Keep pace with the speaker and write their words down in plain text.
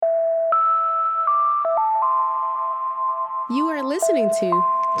You are listening to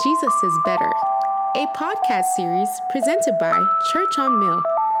Jesus is Better, a podcast series presented by Church on Mill,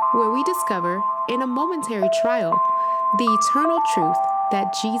 where we discover, in a momentary trial, the eternal truth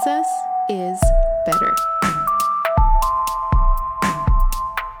that Jesus is better.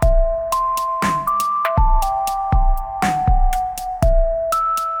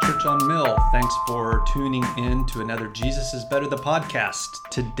 Church on Mill, thanks for tuning in to another Jesus is Better, the podcast.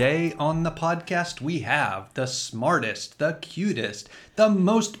 Today on the podcast, we have the smartest, the cutest, the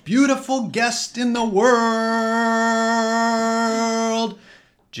most beautiful guest in the world,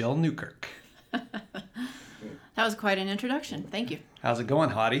 Jill Newkirk. That was quite an introduction. Thank you. How's it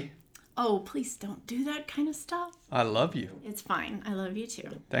going, hottie? Oh, please don't do that kind of stuff. I love you. It's fine. I love you too.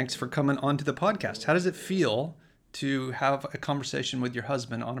 Thanks for coming onto the podcast. How does it feel to have a conversation with your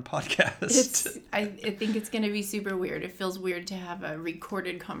husband on a podcast? I think it's going to be super weird. It feels weird to have a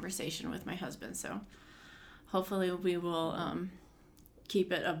recorded conversation with my husband. So hopefully we will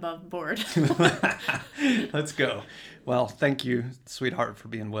keep it above board. Let's go. Well, thank you, sweetheart, for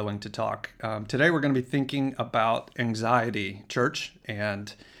being willing to talk. Today we're going to be thinking about anxiety, church,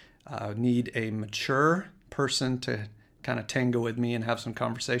 and need a mature person to kind of tango with me and have some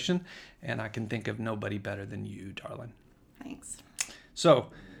conversation. And I can think of nobody better than you, darling. Thanks. So,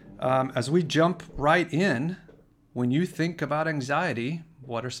 as we jump right in, when you think about anxiety,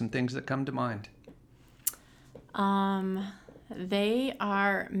 what are some things that come to mind? They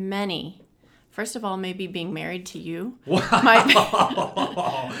are many. First of all, maybe being married to you. Wow.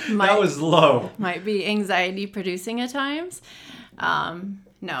 That was low. Might be anxiety producing at times.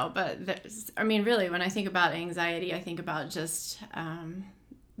 No, but really, when I think about anxiety, I think about just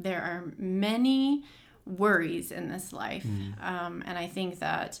there are many worries in this life. And I think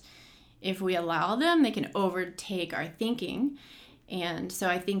that if we allow them, they can overtake our thinking. And so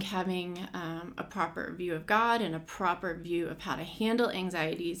I think having a proper view of God and a proper view of how to handle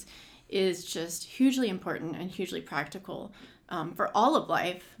anxieties is just hugely important and hugely practical for all of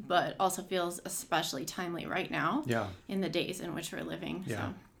life, but also feels especially timely right now in the days in which we're living. Yeah.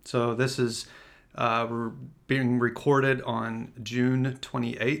 So this is being recorded on June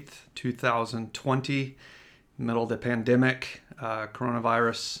 28th, 2020, middle of the pandemic,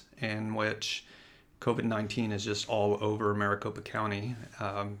 coronavirus, in which COVID-19 is just all over Maricopa County.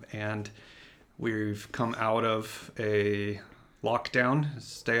 And we've come out of a lockdown,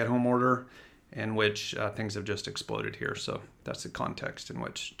 stay-at-home order, in which things have just exploded here. So that's the context in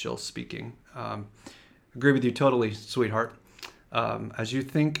which Jill's speaking. Agree with you totally, sweetheart. As you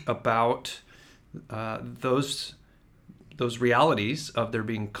think about those realities of there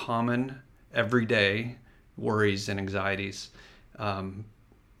being common, everyday worries and anxieties,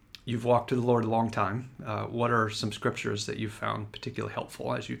 you've walked with the Lord a long time. What are some scriptures that you've found particularly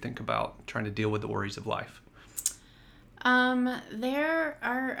helpful as you think about trying to deal with the worries of life? There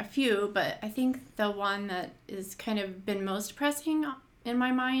are a few, but I think the one that is kind of been most pressing in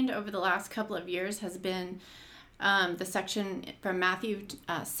my mind over the last couple of years has been the section from Matthew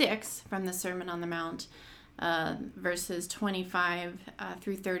 6 from the Sermon on the Mount, verses 25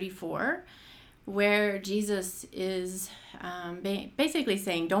 through 34, where Jesus is basically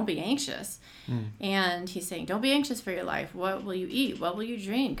saying, don't be anxious. And he's saying, don't be anxious for your life. What will you eat? What will you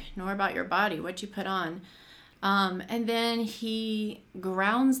drink? Nor about your body, what you put on. And then he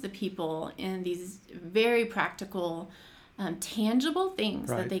grounds the people in these very practical, tangible things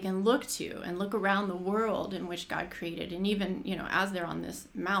that they can look to and look around the world in which God created. And even, as they're on this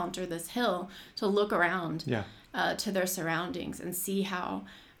mount or this hill, to look around to their surroundings and see how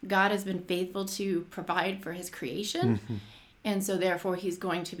God has been faithful to provide for his creation. Mm-hmm. And so therefore he's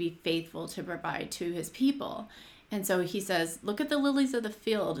going to be faithful to provide to his people. And so he says, look at the lilies of the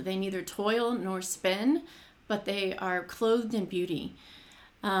field. They neither toil nor spin, but they are clothed in beauty.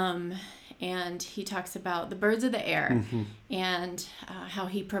 And he talks about the birds of the air and how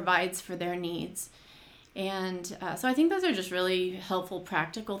he provides for their needs. And so I think those are just really helpful,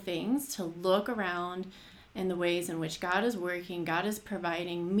 practical things to look around in the ways in which God is working, God is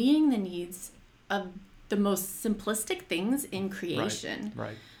providing, meeting the needs of the most simplistic things in creation.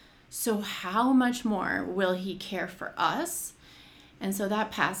 Right. So how much more will he care for us? And so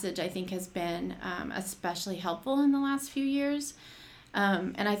that passage, I think, has been especially helpful in the last few years.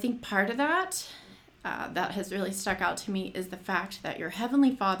 And I think part of that has really stuck out to me is the fact that your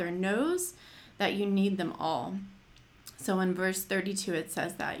Heavenly Father knows that you need them all. So in verse 32, it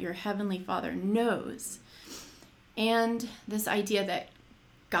says that your Heavenly Father knows. And this idea that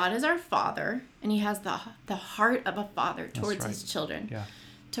God is our Father, and he has the heart of a father towards his children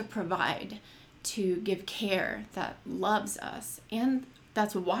to provide, to give care, that loves us, and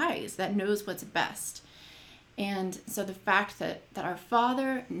that's wise, that knows what's best. And so the fact that our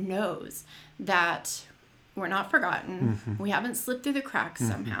Father knows that we're not forgotten, we haven't slipped through the cracks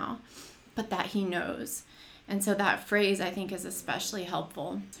somehow, but that he knows. And so that phrase, I think, is especially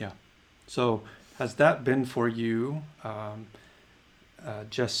helpful. Yeah. So has that been for you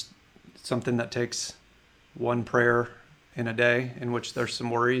just something that takes one prayer in a day in which there's some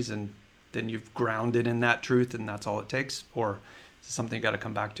worries, and then you've grounded in that truth and that's all it takes? Or is it something you got to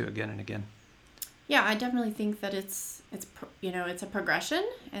come back to again and again? Yeah, I definitely think that it's a progression,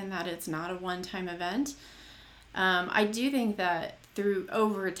 and that it's not a one-time event. I do think that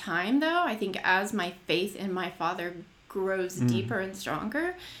over time, though, I think as my faith in my Father grows deeper and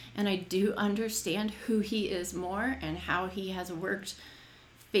stronger, and I do understand who he is more and how he has worked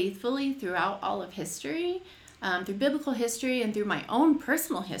faithfully throughout all of history, through biblical history and through my own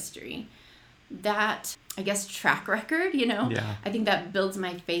personal history, that, I guess, track record, I think that builds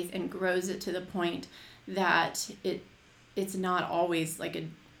my faith and grows it to the point that it's not always like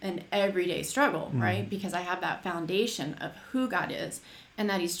an everyday struggle, right? Because I have that foundation of who God is and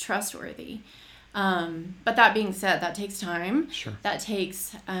that he's trustworthy. But that being said, that takes time. Sure. That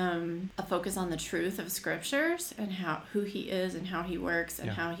takes a focus on the truth of scriptures and who he is and how he works and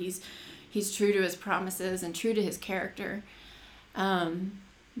how he's true to his promises and true to his character.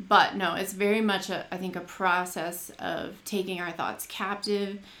 But no, it's very much I think a process of taking our thoughts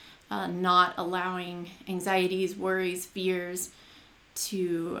captive, not allowing anxieties, worries, fears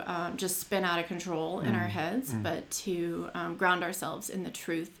to just spin out of control in our heads, but to ground ourselves in the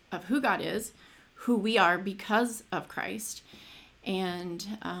truth of who God is, who we are because of Christ, and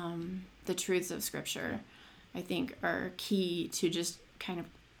the truths of Scripture, I think, are key to just kind of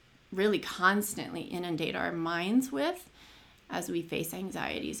really constantly inundate our minds with as we face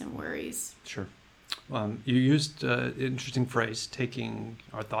anxieties and worries. Sure. You used an interesting phrase, taking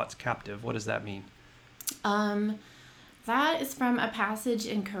our thoughts captive. What does that mean? That is from a passage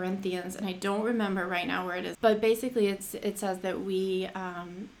in Corinthians, and I don't remember right now where it is. But basically, it says that we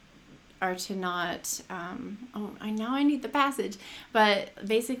are to not. I need the passage. But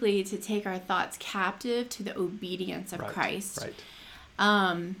basically, to take our thoughts captive to the obedience of Christ. Right.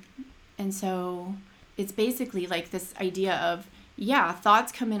 And so it's basically like this idea of,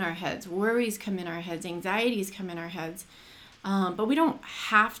 thoughts come in our heads, worries come in our heads, anxieties come in our heads, but we don't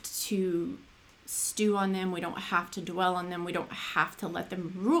have to stew on them. We don't have to dwell on them. We don't have to let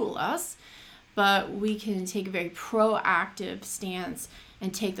them rule us, but we can take a very proactive stance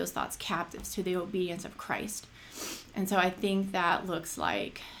and take those thoughts captive to the obedience of Christ. And so I think that looks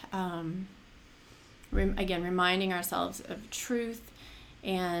like, again, reminding ourselves of truth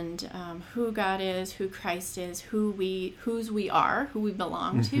and who God is, who Christ is, whose we are, who we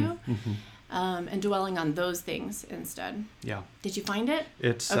belong to, and dwelling on those things instead. Yeah. Did you find it?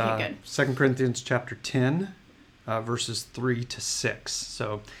 It's okay, good. 2 Corinthians chapter 10, verses 3-6.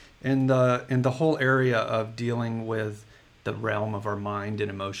 So in the whole area of dealing with the realm of our mind and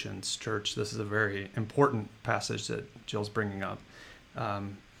emotions, church, this is a very important passage that Jill's bringing up.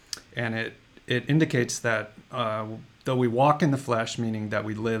 And it indicates that though we walk in the flesh, meaning that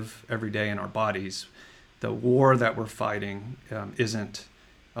we live every day in our bodies, the war that we're fighting isn't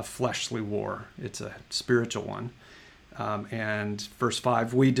a fleshly war. It's a spiritual one. And verse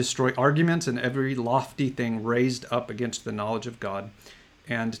 5, we destroy arguments and every lofty thing raised up against the knowledge of God,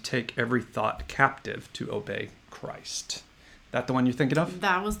 and take every thought captive to obey Christ. That the one you're thinking of?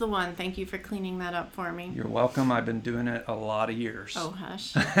 That was the one. Thank you for cleaning that up for me. You're welcome. I've been doing it a lot of years. Oh,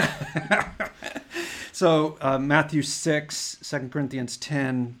 hush. So Matthew 6, 2 Corinthians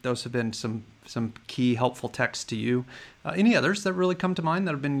 10, those have been some key helpful texts to you. Any others that really come to mind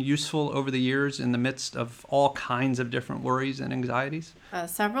that have been useful over the years in the midst of all kinds of different worries and anxieties?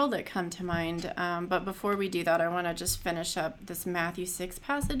 Several that come to mind. But before we do that, I want to just finish up this Matthew 6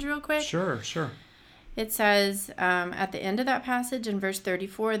 passage real quick. Sure. It says at the end of that passage in verse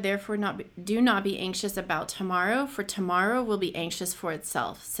 34, therefore do not be anxious about tomorrow, for tomorrow will be anxious for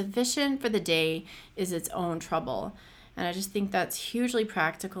itself. Sufficient for the day is its own trouble. And I just think that's hugely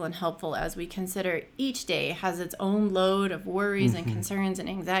practical and helpful as we consider each day has its own load of worries and concerns and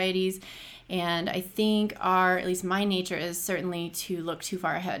anxieties. And I think at least my nature is certainly to look too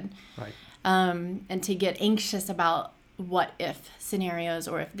far ahead. Right. And to get anxious about what if scenarios,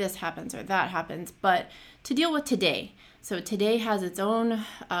 or if this happens or that happens, but to deal with today. So today has its own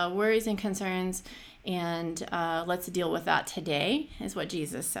worries and concerns, and let's deal with that today, is what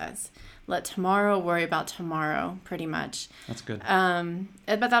Jesus says. Let tomorrow worry about tomorrow, pretty much. That's good.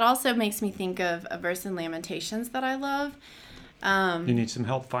 But that also makes me think of a verse in Lamentations that I love. You need some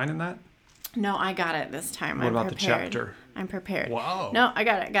help finding that? No, I got it this time. What I'm about prepared. the chapter? I'm prepared. Wow. No, I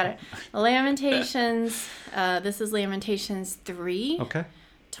got it. Lamentations. This is Lamentations 3. Okay.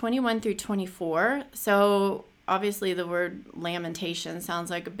 21 through 24. So obviously the word lamentation sounds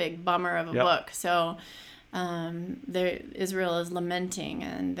like a big bummer of a book. So Israel is lamenting,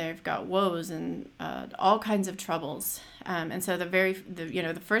 and they've got woes and all kinds of troubles. And so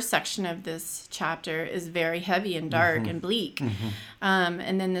the first section of this chapter is very heavy and dark and bleak.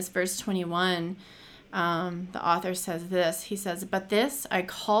 And then this verse 21, the author says this. He says, "But this I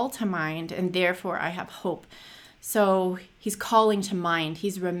call to mind, and therefore I have hope." So he's calling to mind.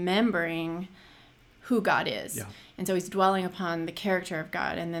 He's remembering who God is. Yeah. And so he's dwelling upon the character of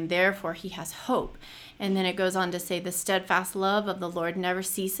God, and then therefore he has hope. And then it goes on to say, "The steadfast love of the Lord never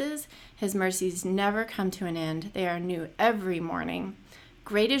ceases. His mercies never come to an end. They are new every morning.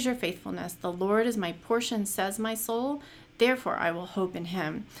 Great is your faithfulness. The Lord is my portion, says my soul. Therefore I will hope in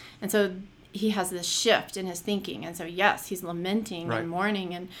him." And so he has this shift in his thinking. And so, yes, he's lamenting and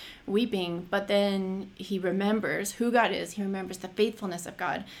mourning and weeping, but then he remembers who God is. He remembers the faithfulness of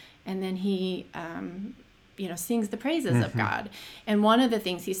God. And then he, sings the praises of God. And one of the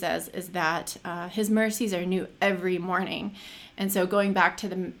things he says is that his mercies are new every morning. And so going back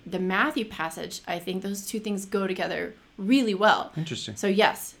to the Matthew passage, I think those two things go together really well. Interesting. So,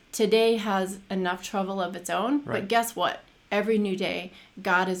 yes, today has enough trouble of its own, but guess what? Every new day,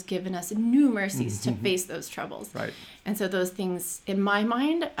 God has given us new mercies to face those troubles. Right. And so those things, in my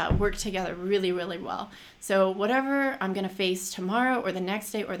mind, work together really, really well. So whatever I'm going to face tomorrow or the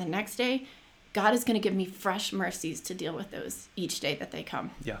next day, God is going to give me fresh mercies to deal with those each day that they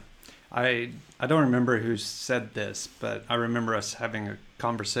come. Yeah. I don't remember who said this, but I remember us having a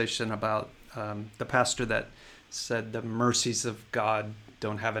conversation about the pastor that said the mercies of God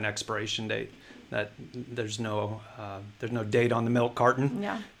don't have an expiration date. That there's no date on the milk carton.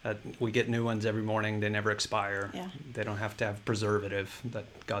 Yeah. That we get new ones every morning. They never expire. Yeah. They don't have to have preservative. That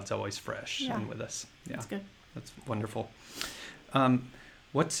God's always fresh and with us. Yeah. That's good. That's wonderful.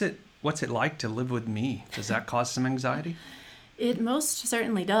 What's it like to live with me? Does that cause some anxiety? It most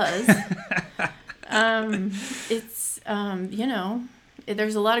certainly does. It's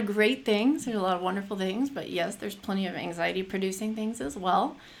there's a lot of great things. There's a lot of wonderful things, but yes, there's plenty of anxiety-producing things as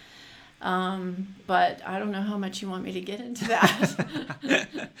well. But I don't know how much you want me to get into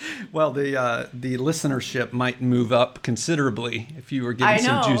that. Well, the listenership might move up considerably if you were giving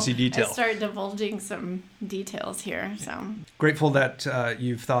some juicy details. I started divulging some details here. So grateful that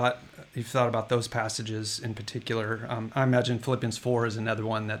you've thought about those passages in particular. I imagine Philippians 4 is another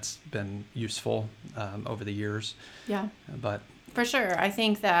one that's been useful over the years. Yeah. But for sure, I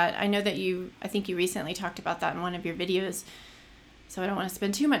think you recently talked about that in one of your videos. So I don't want to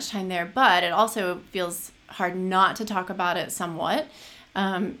spend too much time there, but it also feels hard not to talk about it somewhat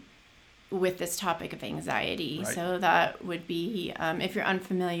with this topic of anxiety. Right. So that would be, if you're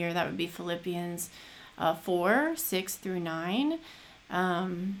unfamiliar, that would be Philippians 4, 6 through 9,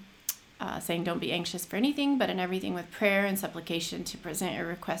 saying don't be anxious for anything, but in everything with prayer and supplication to present your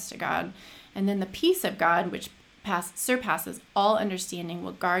request to God. And then the peace of God, which surpasses all understanding,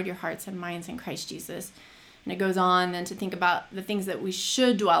 will guard your hearts and minds in Christ Jesus. And it goes on then to think about the things that we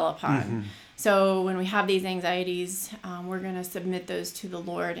should dwell upon. So when we have these anxieties, we're going to submit those to the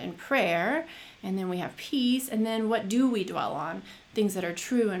Lord in prayer. And then we have peace. And then what do we dwell on? Things that are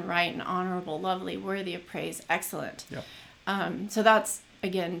true and right and honorable, lovely, worthy of praise, excellent. Yep. So that's,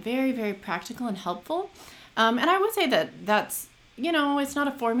 again, very, very practical and helpful. And I would say that's, it's not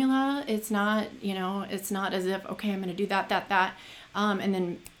a formula. It's not, it's not as if, okay, I'm going to do that. And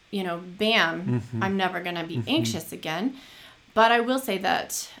then bam, I'm never going to be anxious again. But I will say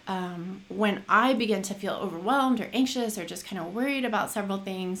that when I begin to feel overwhelmed or anxious or just kind of worried about several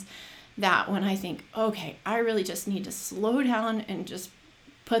things, that when I think, okay, I really just need to slow down and just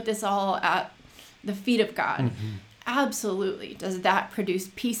put this all at the feet of God, absolutely does that produce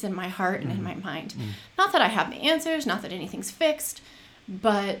peace in my heart and in my mind. Not that I have the answers, not that anything's fixed,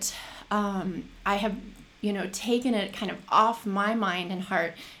 but I have taken it kind of off my mind and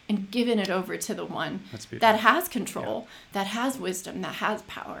heart and given it over to the one that has control, that has wisdom, that has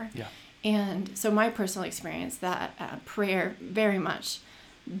power. Yeah. And so my personal experience, that prayer very much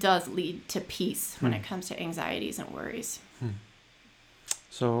does lead to peace when it comes to anxieties and worries.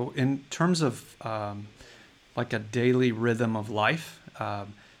 So in terms of like a daily rhythm of life,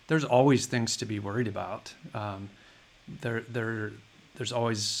 there's always things to be worried about. There's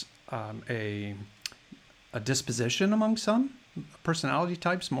always a disposition among some personality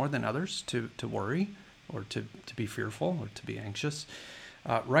types more than others to worry or to be fearful or to be anxious.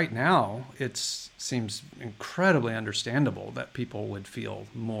 Right now, it seems incredibly understandable that people would feel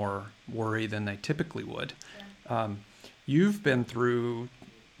more worry than they typically would. You've been through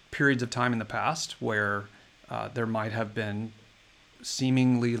periods of time in the past where there might have been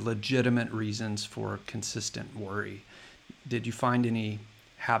seemingly legitimate reasons for consistent worry. Did you find any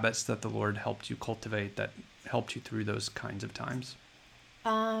habits that the Lord helped you cultivate that helped you through those kinds of times?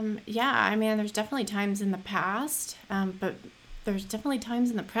 Yeah, I mean, there's definitely times in the past, but there's definitely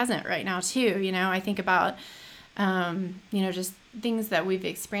times in the present right now too. You know, I think about, just things that we've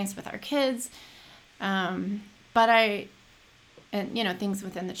experienced with our kids, things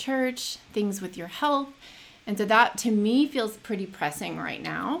within the church, things with your health. And so that to me feels pretty pressing right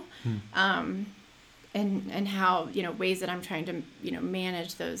now. And how, ways that I'm trying to,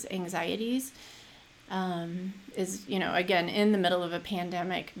 manage those anxieties. Is, again, in the middle of a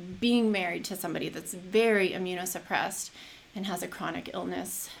pandemic, being married to somebody that's very immunosuppressed and has a chronic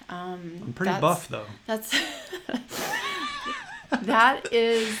illness. I'm pretty buff, though.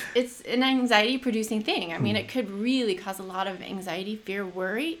 It's an anxiety producing thing. I mean, it could really cause a lot of anxiety, fear,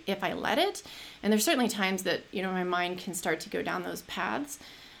 worry if I let it. And there's certainly times that, my mind can start to go down those paths.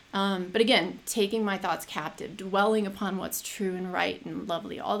 But again, taking my thoughts captive, dwelling upon what's true and right and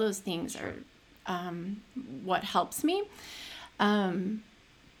lovely, all those things are what helps me.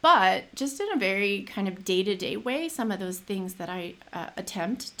 But just in a very kind of day-to-day way, some of those things that I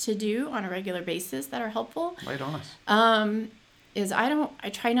attempt to do on a regular basis that are helpful. Right on us. Is I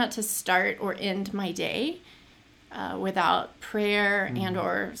try not to start or end my day without prayer and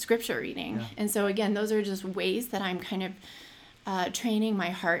or scripture reading. Yeah. And so again, those are just ways that I'm kind of training my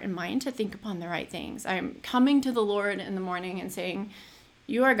heart and mind to think upon the right things. I'm coming to the Lord in the morning and saying,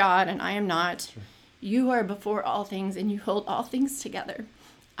 you are God and I am not. Sure. You are before all things and you hold all things together.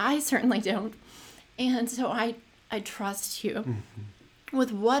 I certainly don't. And so I trust you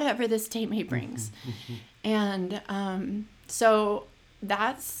with whatever this day may brings. And so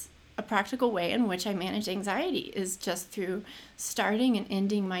that's a practical way in which I manage anxiety, is just through starting and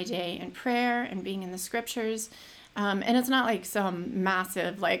ending my day in prayer and being in the scriptures. And it's not like some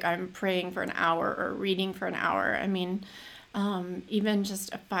massive, like I'm praying for an hour or reading for an hour. I mean, even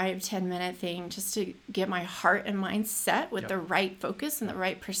just a 5-10 minute thing just to get my heart and mind set with the right focus and the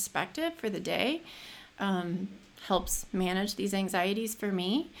right perspective for the day helps manage these anxieties for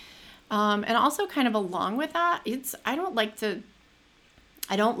me. And also kind of along with that, I don't like the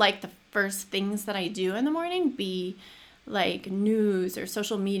first things that I do in the morning be like news or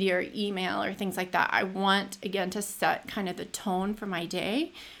social media or email or things like that. I want, again, to set kind of the tone for my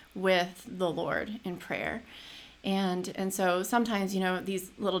day with the Lord in prayer. And so sometimes,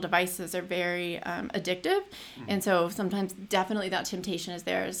 these little devices are very addictive. And so sometimes definitely that temptation is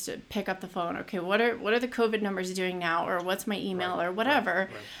there, is to pick up the phone. Okay, what are the COVID numbers doing now? Or what's my email or whatever?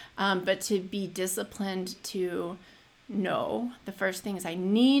 Right. But to be disciplined to know the first things I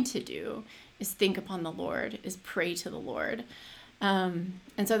need to do is think upon the Lord, is pray to the Lord. And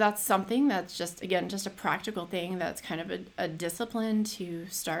so that's something that's just a practical thing that's kind of a discipline to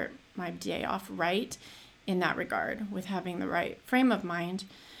start my day off right in that regard, with having the right frame of mind.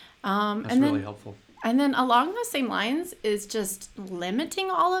 That's really helpful. And then along those same lines is just limiting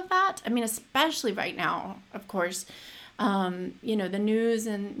all of that. I mean, especially right now, of course, the news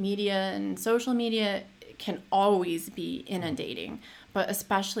and media and social media can always be inundating, but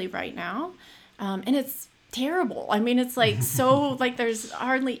especially right now. And it's terrible. I mean, it's like so like there's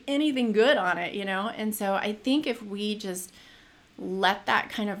hardly anything good on it, And so I think if we just let that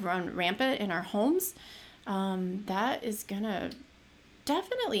kind of run rampant in our homes, that is going to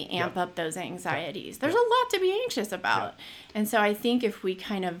definitely amp up those anxieties. There's a lot to be anxious about. And so I think if we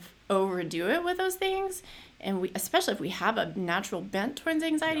kind of overdo it with those things, and especially if we have a natural bent towards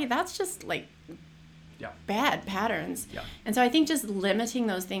anxiety, that's just like bad patterns. And so I think just limiting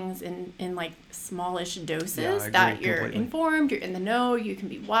those things in like smallish doses, that you're completely informed, you're in the know, you can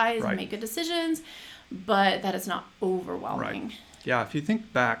be wise and make good decisions, but that it's not overwhelming. Right. Yeah, if you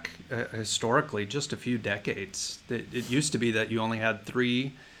think back historically, just a few decades, it used to be that you only had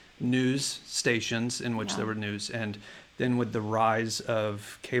 3 news stations in which there were news. And then with the rise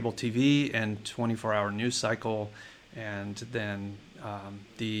of cable TV and 24-hour news cycle, and then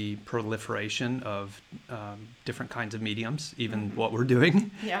the proliferation of different kinds of mediums, even what we're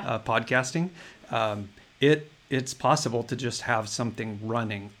doing, podcasting, it's possible to just have something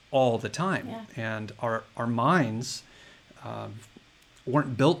running all the time. And our minds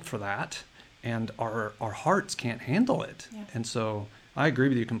weren't built for that, and our hearts can't handle it. And so I agree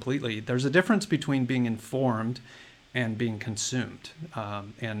with you completely. There's a difference between being informed and being consumed.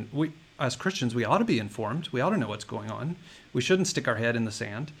 And we, as Christians, we ought to be informed. We ought to know what's going on. We shouldn't stick our head in the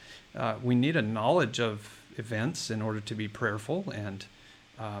sand. We need a knowledge of events in order to be prayerful and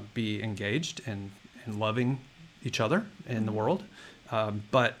be engaged and loving each other in the world.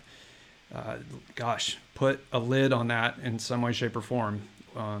 But gosh, put a lid on that in some way, shape, or form,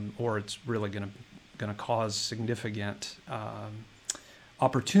 or it's really going to cause significant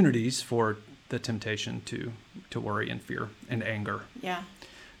opportunities for the temptation to worry and fear and anger. Yeah.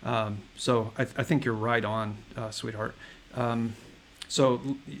 So I think you're right on, sweetheart. So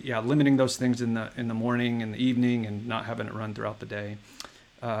yeah, limiting those things in the morning and the evening, and not having it run throughout the day.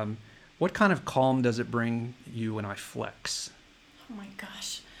 What kind of calm does it bring you when I flex? Oh my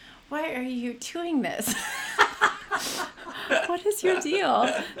gosh, why are you doing this? What is your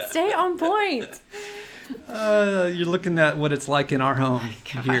deal? Stay on point. You're looking at what it's like in our home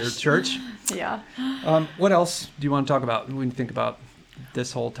here, church. Yeah. What else do you want to talk about when you think about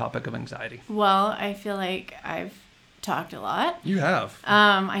this whole topic of anxiety? Well, I feel like I've talked a lot. You have.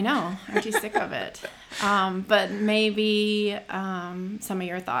 I know. Aren't you sick of it? But maybe some of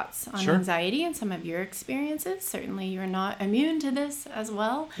your thoughts on Sure. anxiety and some of your experiences. Certainly you're not immune to this as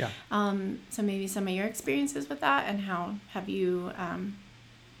well. Yeah. So maybe some of your experiences with that, and how have you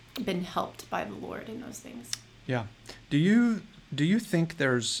been helped by the Lord in those things? Yeah. Do you think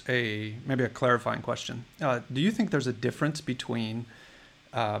there's maybe a clarifying question? Do you think there's a difference between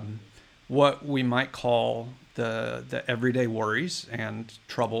what we might call the everyday worries and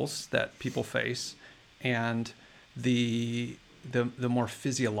troubles that people face, and the more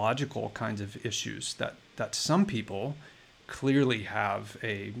physiological kinds of issues that some people clearly have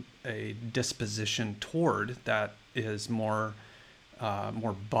a disposition toward, that is more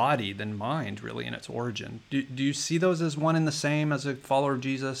body than mind, really, in its origin? Do you see those as one and the same as a follower of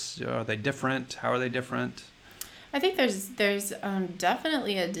Jesus? Are they different? How are they different? I think there's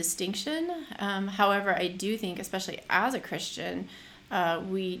definitely a distinction. However, I do think, especially as a Christian,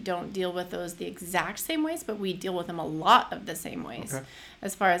 we don't deal with those the exact same ways, but we deal with them a lot of the same ways. Okay.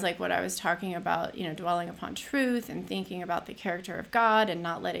 As far as like what I was talking about, dwelling upon truth and thinking about the character of God and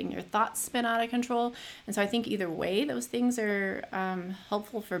not letting your thoughts spin out of control. And so I think either way, those things are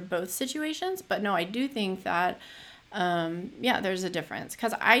helpful for both situations. But no, I do think that there's a difference,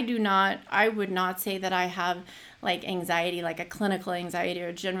 because I would not say that I have like anxiety, like a clinical anxiety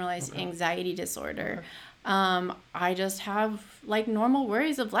or generalized anxiety disorder. I just have like normal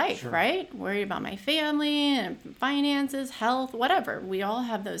worries of life, Sure. right? Worry about my family and finances, health, whatever. We all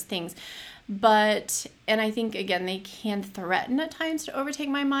have those things. And I think, again, they can threaten at times to overtake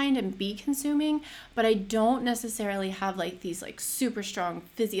my mind and be consuming, but I don't necessarily have like these like super strong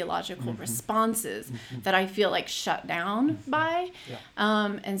physiological responses that I feel like shut down by.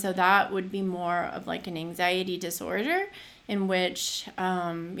 Yeah. And so that would be more of like an anxiety disorder, in which,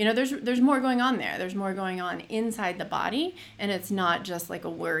 there's more going on there. There's more going on inside the body, and it's not just like a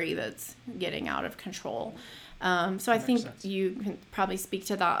worry that's getting out of control. So I think sense. you can probably speak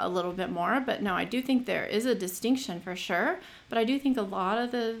to that a little bit more, but no, I do think there is a distinction for sure. But I do think a lot of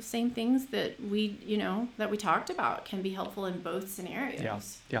the same things that we talked about can be helpful in both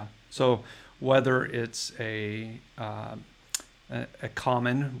scenarios. Yeah. So whether it's a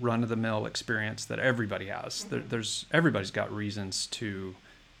common run-of-the-mill experience that everybody has, everybody's got reasons to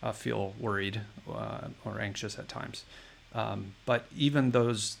feel worried or anxious at times. But even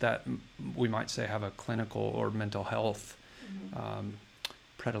those that we might say have a clinical or mental health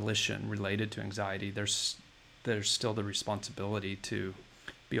predilection related to anxiety, there's still the responsibility to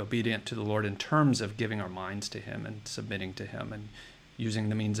be obedient to the Lord in terms of giving our minds to Him and submitting to Him and using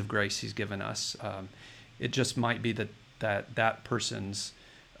the means of grace He's given us. It just might be that person's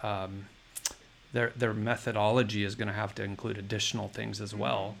their methodology is going to have to include additional things as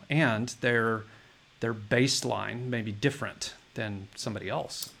well, and their baseline may be different than somebody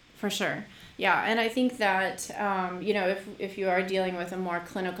else. For sure. Yeah. And I think that, if you are dealing with a more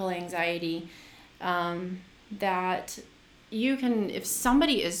clinical anxiety, that you can, if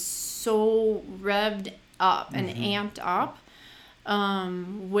somebody is so revved up and amped up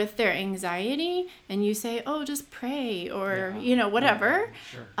with their anxiety, and you say, oh, just pray or, whatever,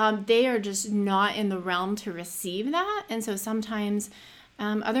 Sure. they are just not in the realm to receive that. And so sometimes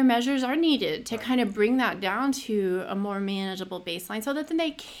other measures are needed to kind of bring that down to a more manageable baseline, so that then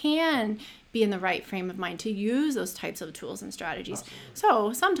they can be in the right frame of mind to use those types of tools and strategies. Absolutely.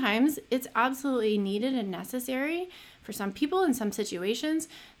 So sometimes it's absolutely needed and necessary for some people in some situations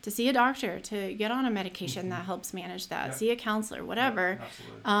to see a doctor, to get on a medication that helps manage that, see a counselor, whatever,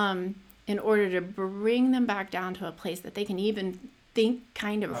 in order to bring them back down to a place that they can even think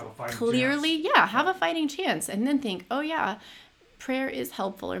kind of clearly, have a fighting chance, and then think, oh yeah, prayer is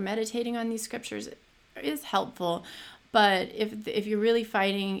helpful, or meditating on these scriptures is helpful. But if you're really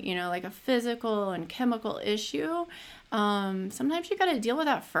fighting, like a physical and chemical issue, sometimes you got to deal with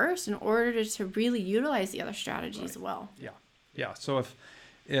that first in order to really utilize the other strategies well. Yeah. So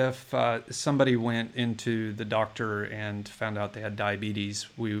if somebody went into the doctor and found out they had diabetes,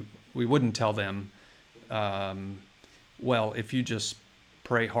 we wouldn't tell them, well, if you just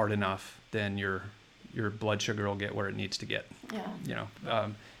pray hard enough, then your blood sugar will get where it needs to get. Yeah.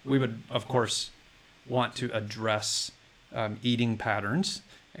 We would, of course, want to address eating patterns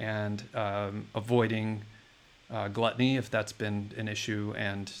and avoiding gluttony if that's been an issue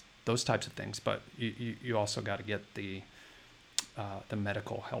and those types of things. But you also got to get the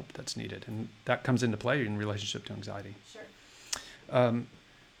medical help that's needed, and that comes into play in relationship to anxiety. Sure.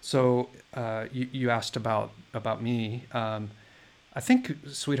 So you asked about me. I think,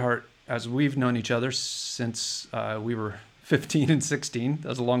 sweetheart, as we've known each other since we were 15 and 16, that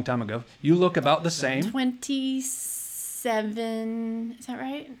was a long time ago. You look about the same. 27, is that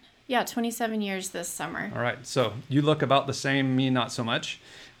right? Yeah, 27 years this summer. All right, so you look about the same, me not so much.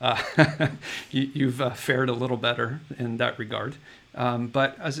 You've fared a little better in that regard.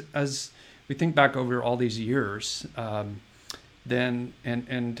 But as we think back over all these years, then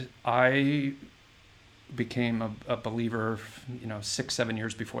I became a believer, 6-7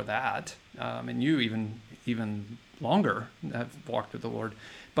 years before that, and you even longer have walked with the Lord.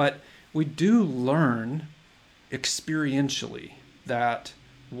 But we do learn experientially that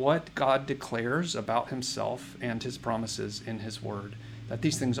what God declares about himself and his promises in his word, that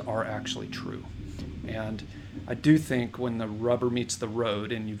these things are actually true. And I do think when the rubber meets the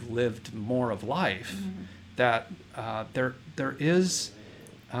road and you've lived more of life, mm-hmm. that there is,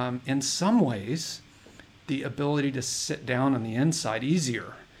 in some ways, the ability to sit down on the inside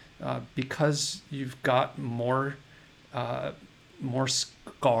easier because you've got more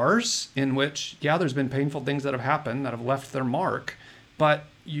scars in which, there's been painful things that have happened that have left their mark, but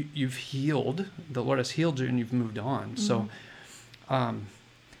you've healed. The Lord has healed you, and you've moved on. Mm-hmm. So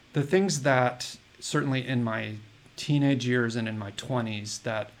the things that certainly in my teenage years and in my 20s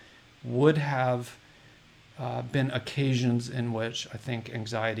that would have been occasions in which I think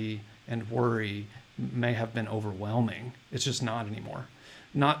anxiety and worry may have been overwhelming. It's just not anymore.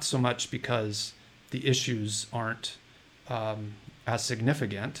 Not so much because the issues aren't as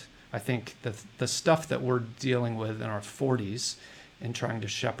significant. I think the stuff that we're dealing with in our 40s in trying to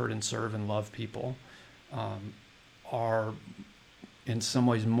shepherd and serve and love people are in some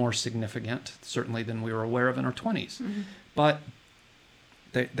ways more significant, certainly, than we were aware of in our 20s. Mm-hmm. But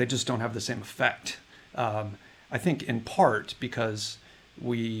they just don't have the same effect. I think in part because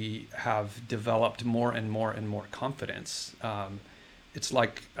we have developed more and more and more confidence. It's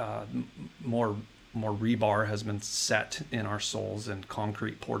like more rebar has been set in our souls and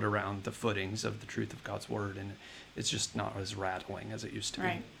concrete poured around the footings of the truth of God's word, and it's just not as rattling as it used to be.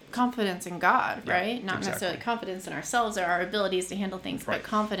 Right. Confidence in God, right? Not necessarily confidence in ourselves or our abilities to handle things, but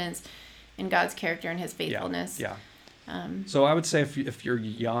confidence in God's character and his faithfulness. Yeah. So I would say if you're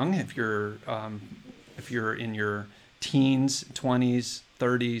young, if you're in your teens, 20s,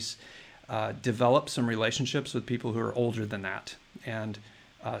 30s, develop some relationships with people who are older than that, and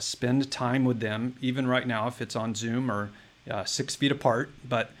spend time with them, even right now, if it's on Zoom or 6 feet apart,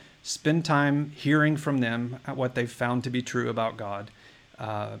 but spend time hearing from them what they've found to be true about God,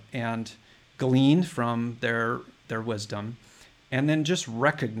 and glean from their wisdom, and then just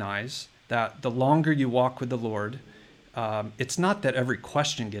recognize that the longer you walk with the Lord, it's not that every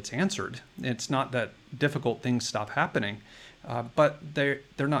question gets answered. It's not that difficult things stop happening, but they're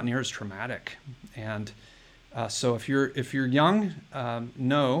not near as traumatic. And so if you're young,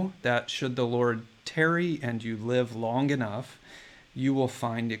 know that should the Lord tarry and you live long enough, you will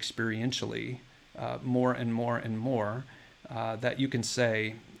find experientially more and more and more that you can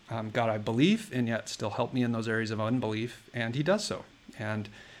say, God, I believe, and yet still help me in those areas of unbelief. And he does so. And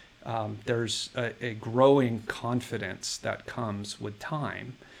there's a growing confidence that comes with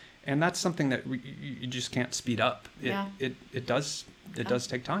time. And that's something that you just can't speed up. It does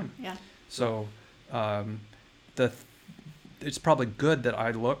take time. Yeah. So it's probably good that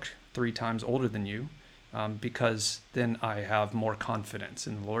I look 3 times older than you, because then I have more confidence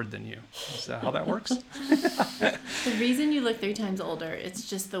in the Lord than you. Is that how that works? The reason you look 3 times older, it's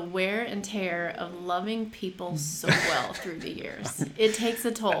just the wear and tear of loving people so well through the years. It takes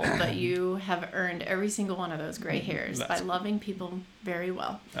a toll, but you have earned every single one of those gray hairs by loving people very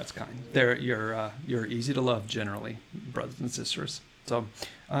well. That's kind. You're easy to love generally, brothers and sisters. So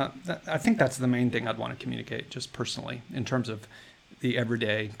I think that's the main thing I'd want to communicate, just personally, in terms of the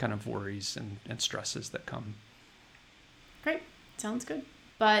everyday kind of worries and stresses that come. Great. Sounds good.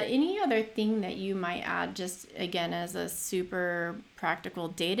 But any other thing that you might add, just again as a super practical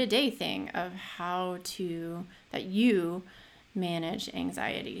day-to-day thing of that you manage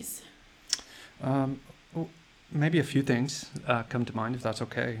anxieties? Maybe a few things come to mind, if that's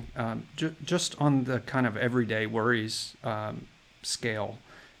okay. Just on the kind of everyday worries scale.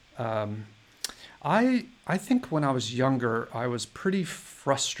 I think when I was younger, I was pretty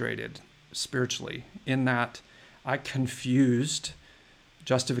frustrated spiritually in that I confused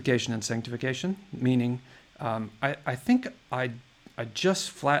justification and sanctification, meaning I think I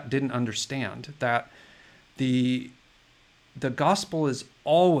just flat didn't understand that the gospel is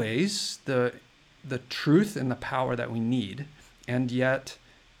always the truth and the power that we need, and yet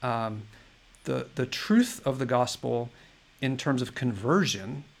the truth of the gospel in terms of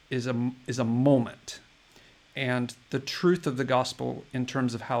conversion is a moment, and the truth of the gospel in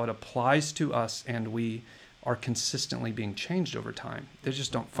terms of how it applies to us and we are consistently being changed over time, they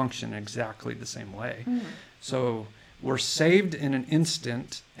just don't function exactly the same way. So we're saved in an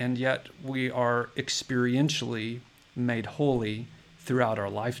instant, and yet we are experientially made holy throughout our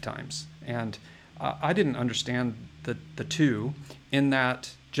lifetimes. And I didn't understand the two, in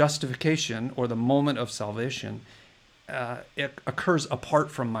that justification, or the moment of salvation, it occurs apart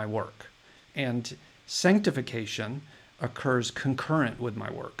from my work, and sanctification occurs concurrent with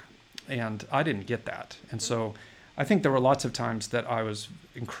my work. And I didn't get that. And so I think there were lots of times that I was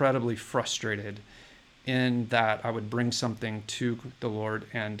incredibly frustrated in that I would bring something to the Lord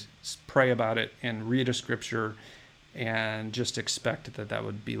and pray about it and read a scripture and just expect that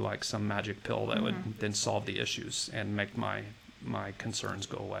would be like some magic pill that would then solve the issues and make my concerns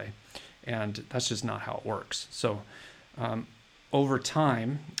go away. And that's just not how it works. So over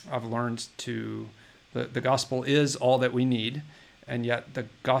time, I've learned the gospel is all that we need, and yet the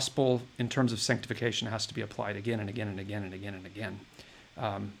gospel in terms of sanctification has to be applied again and again and again and again and again.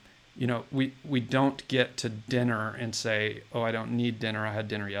 We don't get to dinner and say, oh, I don't need dinner, I had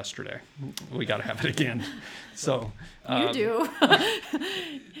dinner yesterday. We got to have it again. So you do.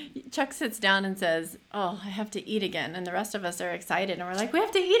 Chuck sits down and says, oh, I have to eat again. And the rest of us are excited and we're like, we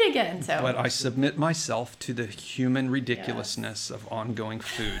have to eat again. So, but I submit myself to the human ridiculousness of ongoing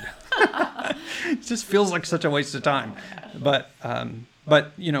food. It just feels like such a waste of time. But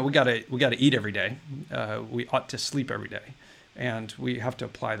we gotta eat every day. We ought to sleep every day. And we have to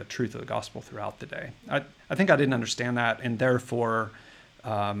apply the truth of the gospel throughout the day. I think I didn't understand that, and therefore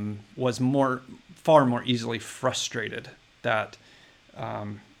was far more easily frustrated that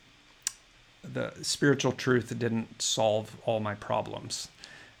the spiritual truth didn't solve all my problems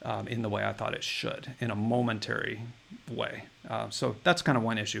in the way I thought it should, in a momentary way. So that's kind of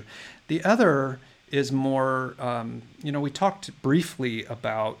one issue. The other is more, we talked briefly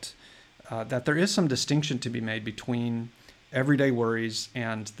about that there is some distinction to be made between everyday worries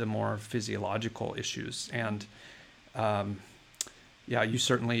and the more physiological issues. And you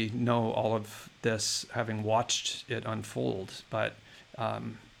certainly know all of this, having watched it unfold. But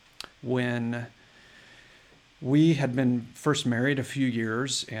when we had been first married a few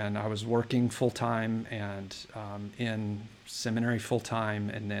years, and I was working full-time and in seminary full-time,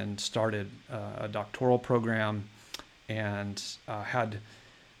 and then started a doctoral program, and had,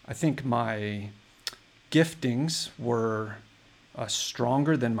 I think my giftings were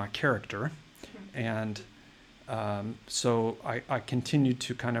stronger than my character. And so I continued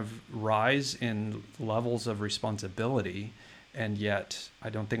to kind of rise in levels of responsibility, and yet I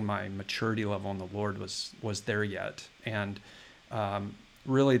don't think my maturity level in the Lord was there yet. And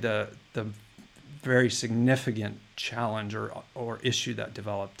really the very significant challenge or issue that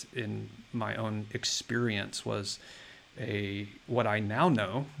developed in my own experience was what I now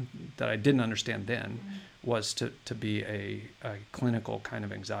know that I didn't understand then, was to be a clinical kind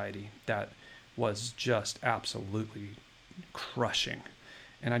of anxiety that was just absolutely crushing.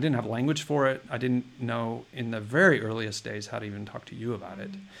 And I didn't have language for it. I didn't know in the very earliest days how to even talk to you about it.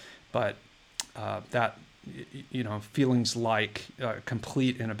 But that, feelings like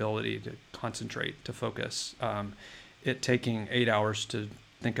complete inability to concentrate, to focus, it taking 8 hours to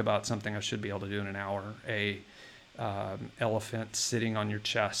think about something I should be able to do in an hour, elephant sitting on your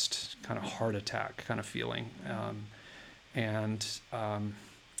chest, kind of heart attack kind of feeling.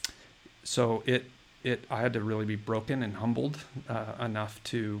 So I had to really be broken and humbled enough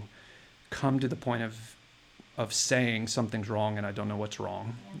to come to the point of saying something's wrong and I don't know what's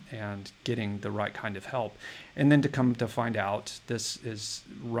wrong, and getting the right kind of help. And then to come to find out this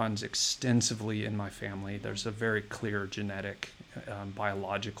runs extensively in my family. There's a very clear genetic,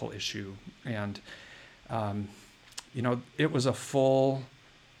 biological issue. And, it was a full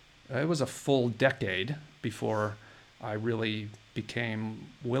decade before I really became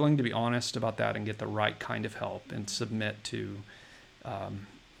willing to be honest about that and get the right kind of help and submit to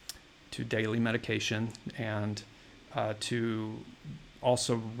daily medication, and to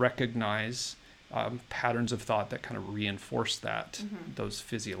also recognize patterns of thought that kind of reinforce that, those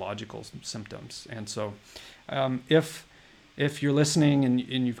physiological symptoms. And so if you're listening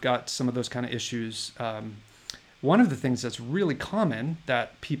and you've got some of those kind of issues, one of the things that's really common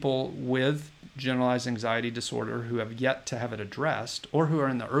that people with generalized anxiety disorder who have yet to have it addressed, or who are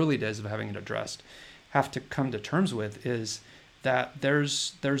in the early days of having it addressed, have to come to terms with is that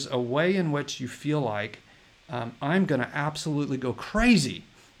there's a way in which you feel like I'm going to absolutely go crazy,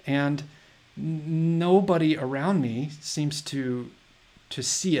 and nobody around me seems to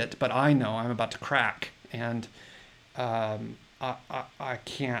see it, but I know I'm about to crack, and I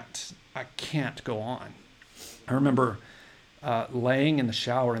can't go on. I remember laying in the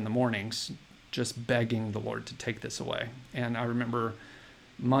shower in the mornings, just begging the Lord to take this away. And I remember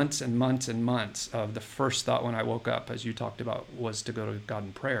months and months and months of the first thought when I woke up, as you talked about, was to go to God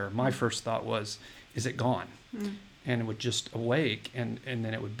in prayer. My first thought was, is it gone? And it would just awake, and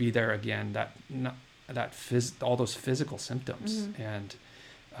then it would be there again, all those physical symptoms. And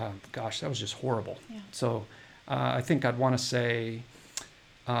gosh, that was just horrible. Yeah. So I think I'd want to say,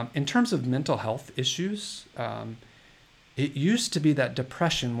 in terms of mental health issues, it used to be that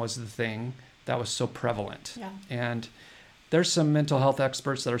depression was the thing that was so prevalent. Yeah. And there's some mental health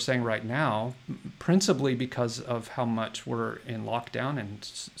experts that are saying right now, principally because of how much we're in lockdown and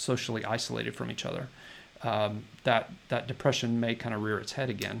socially isolated from each other, that depression may kind of rear its head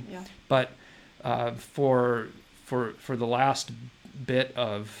again. Yeah. But for the last bit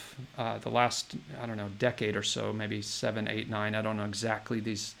of the last, I don't know, decade or so, maybe 7, 8, 9, I don't know exactly,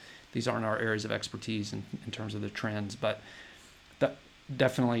 these aren't our areas of expertise in terms of the trends, but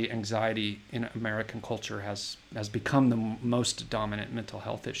definitely anxiety in American culture has become the most dominant mental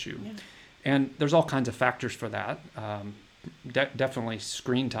health issue. Yeah. And there's all kinds of factors for that. Definitely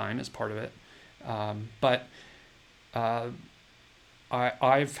screen time is part of it. But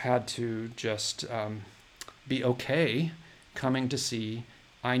I've had to just be okay coming to see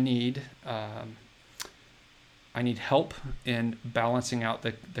I need help in balancing out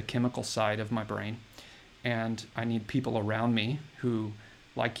the chemical side of my brain, and I need people around me who,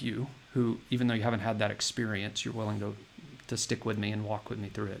 like you, who, even though you haven't had that experience, you're willing to stick with me and walk with me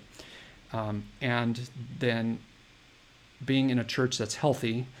through it. And then being in a church that's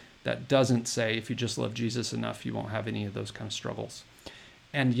healthy, that doesn't say if you just love Jesus enough, you won't have any of those kind of struggles,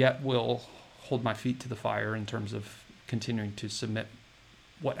 and yet will hold my feet to the fire in terms of continuing to submit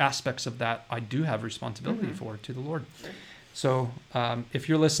what aspects of that I do have responsibility for to the Lord. Sure. So if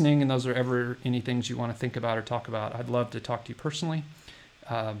you're listening and those are ever any things you want to think about or talk about, I'd love to talk to you personally.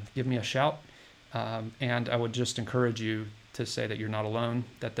 Give me a shout. And I would just encourage you to say that you're not alone,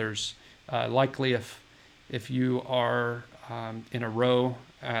 that there's likely if you are in a row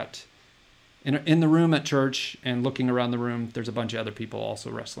in the room at church and looking around the room, there's a bunch of other people also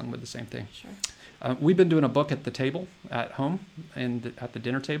wrestling with the same thing. Sure. We've been doing a book at the table at home and at the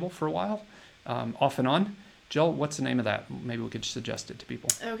dinner table for a while, off and on. Jill, what's the name of that? Maybe we could suggest it to people.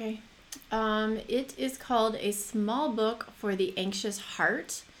 Okay. It is called A Small Book for the Anxious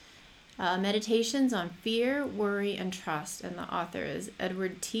Heart, Meditations on Fear, Worry, and Trust, and the author is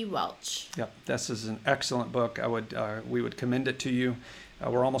Edward T. Welch. Yep, this is an excellent book. We would commend it to you.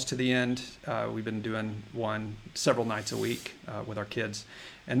 We're almost to the end. We've been doing one several nights a week with our kids.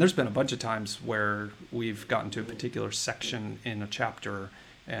 And there's been a bunch of times where we've gotten to a particular section in a chapter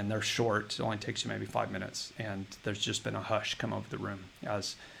and they're short. It only takes you maybe 5 minutes. And there's just been a hush come over the room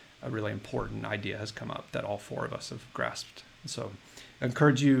as a really important idea has come up that all four of us have grasped. So I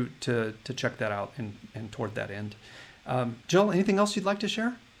encourage you to check that out and toward that end. Jill, anything else you'd like to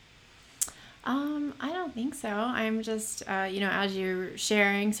share? I don't think so. I'm just, as you're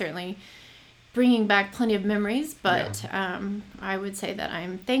sharing, certainly bringing back plenty of memories, but I would say that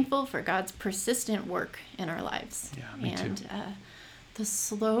I'm thankful for God's persistent work in our lives. Yeah, me too. And the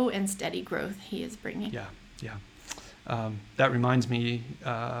slow and steady growth he is bringing. Yeah. That reminds me,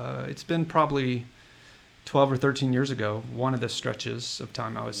 it's been probably 12 or 13 years ago, one of the stretches of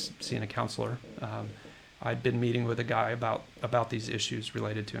time I was seeing a counselor. I'd been meeting with a guy about these issues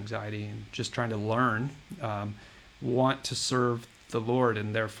related to anxiety and just trying to learn, want to serve the Lord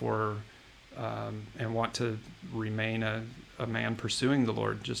and therefore, and want to remain a man pursuing the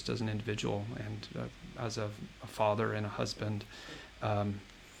Lord just as an individual and as a father and a husband,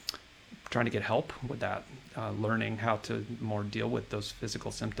 trying to get help with that, learning how to more deal with those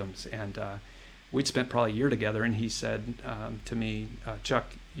physical symptoms. And we'd spent probably a year together, and he said to me, Chuck,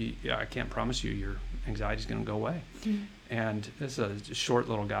 I can't promise you anxiety is going to go away. Mm-hmm. And this is a short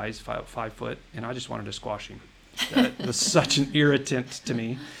little guy, he's 5 foot, and I just wanted to squash him. That was such an irritant to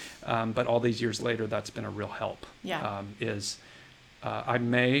me. But all these years later, that's been a real help. Yeah. I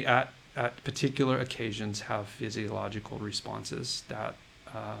may, at particular occasions, have physiological responses that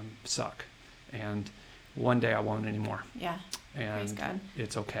suck. And one day I won't anymore. Yeah. And Praise God.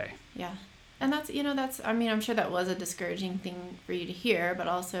 It's okay. Yeah. And I'm sure that was a discouraging thing for you to hear, but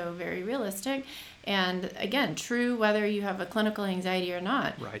also very realistic. And again, true whether you have a clinical anxiety or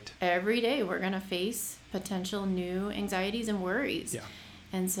not. Right. Every day we're going to face potential new anxieties and worries. Yeah.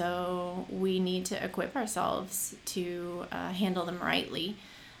 And so we need to equip ourselves to handle them rightly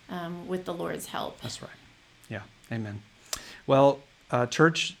with the Lord's help. That's right. Yeah. Amen. Well,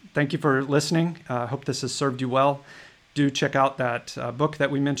 church, thank you for listening. I hope this has served you well. Do check out that book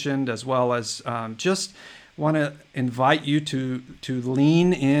that we mentioned, as well as just want to invite you to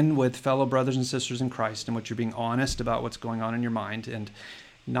lean in with fellow brothers and sisters in Christ in which you're being honest about what's going on in your mind and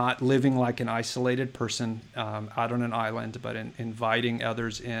not living like an isolated person out on an island, but inviting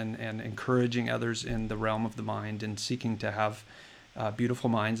others in and encouraging others in the realm of the mind and seeking to have beautiful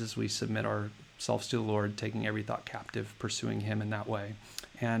minds as we submit ourselves to the Lord, taking every thought captive, pursuing Him in that way.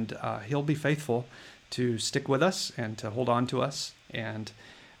 And He'll be faithful to stick with us and to hold on to us. And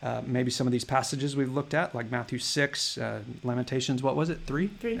maybe some of these passages we've looked at, like Matthew 6, Lamentations, what was it, 3?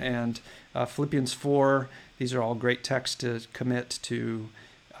 3. And Philippians 4, these are all great texts to commit to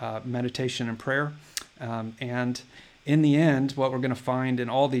meditation and prayer. And in the end, what we're going to find in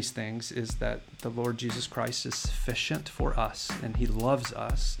all these things is that the Lord Jesus Christ is sufficient for us, and He loves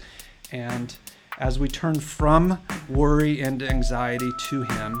us. And as we turn from worry and anxiety to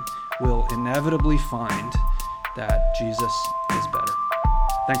Him, we'll inevitably find that Jesus is better.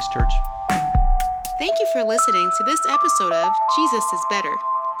 Thanks, church. Thank you for listening to this episode of Jesus is Better.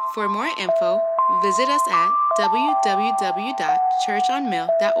 For more info, visit us at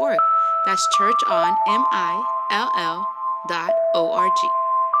www.churchonmill.org. That's churchonmill.org.